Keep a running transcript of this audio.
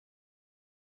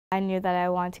I knew that I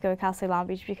wanted to go to Cal State Long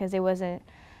Beach because it wasn't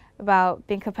about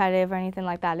being competitive or anything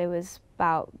like that. It was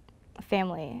about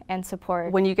family and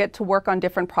support. When you get to work on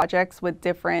different projects with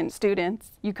different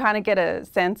students, you kind of get a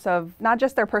sense of not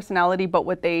just their personality, but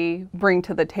what they bring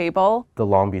to the table. The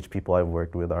Long Beach people I've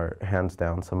worked with are hands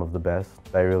down some of the best.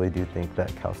 I really do think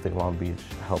that Cal State Long Beach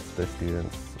helps their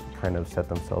students kind of set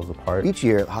themselves apart. Each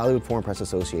year, Hollywood Foreign Press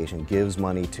Association gives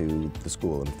money to the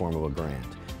school in the form of a grant.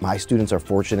 My students are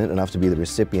fortunate enough to be the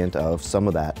recipient of some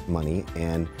of that money,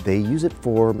 and they use it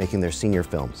for making their senior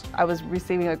films. I was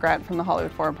receiving a grant from the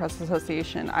Hollywood Foreign Press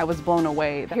Association. I was blown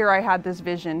away. Here I had this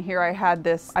vision, here I had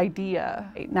this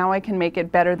idea. Now I can make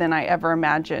it better than I ever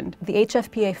imagined. The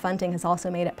HFPA funding has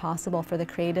also made it possible for the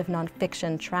creative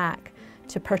nonfiction track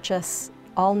to purchase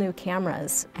all new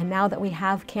cameras. And now that we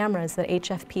have cameras that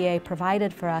HFPA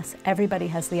provided for us, everybody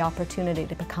has the opportunity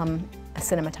to become a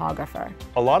cinematographer.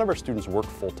 A lot of our students work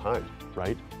full-time,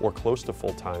 right? Or close to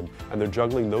full-time, and they're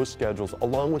juggling those schedules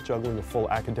along with juggling a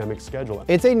full academic schedule.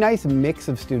 It's a nice mix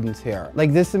of students here.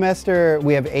 Like this semester,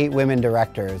 we have 8 women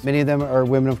directors. Many of them are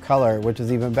women of color, which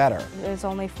is even better. There's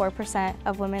only 4%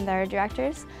 of women that are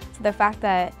directors, so the fact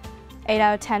that 8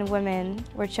 out of 10 women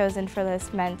were chosen for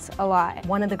this meant a lot.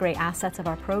 One of the great assets of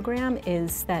our program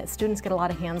is that students get a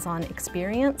lot of hands-on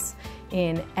experience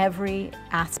in every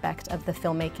aspect of the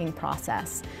filmmaking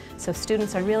process. So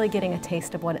students are really getting a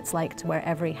taste of what it's like to wear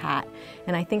every hat,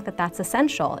 and I think that that's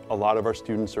essential. A lot of our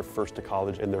students are first to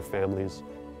college in their families.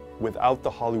 Without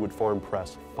the Hollywood Foreign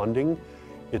Press funding,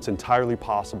 it's entirely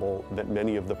possible that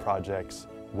many of the projects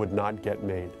would not get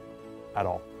made at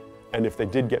all. And if they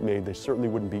did get made, they certainly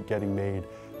wouldn't be getting made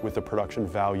with the production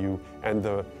value and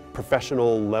the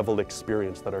professional level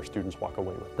experience that our students walk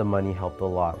away with. The money helped a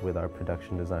lot with our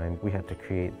production design. We had to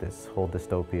create this whole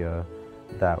dystopia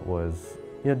that was,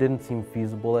 didn't seem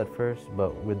feasible at first,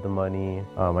 but with the money,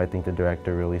 I think the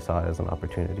director really saw it as an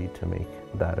opportunity to make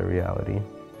that a reality.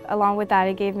 Along with that,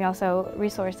 it gave me also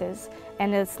resources,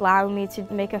 and it's allowed me to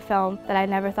make a film that I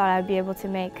never thought I'd be able to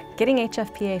make. Getting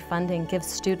HFPA funding gives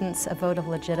students a vote of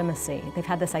legitimacy. They've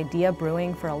had this idea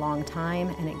brewing for a long time,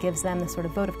 and it gives them the sort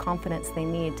of vote of confidence they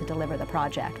need to deliver the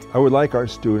project. I would like our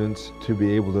students to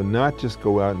be able to not just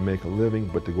go out and make a living,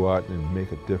 but to go out and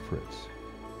make a difference.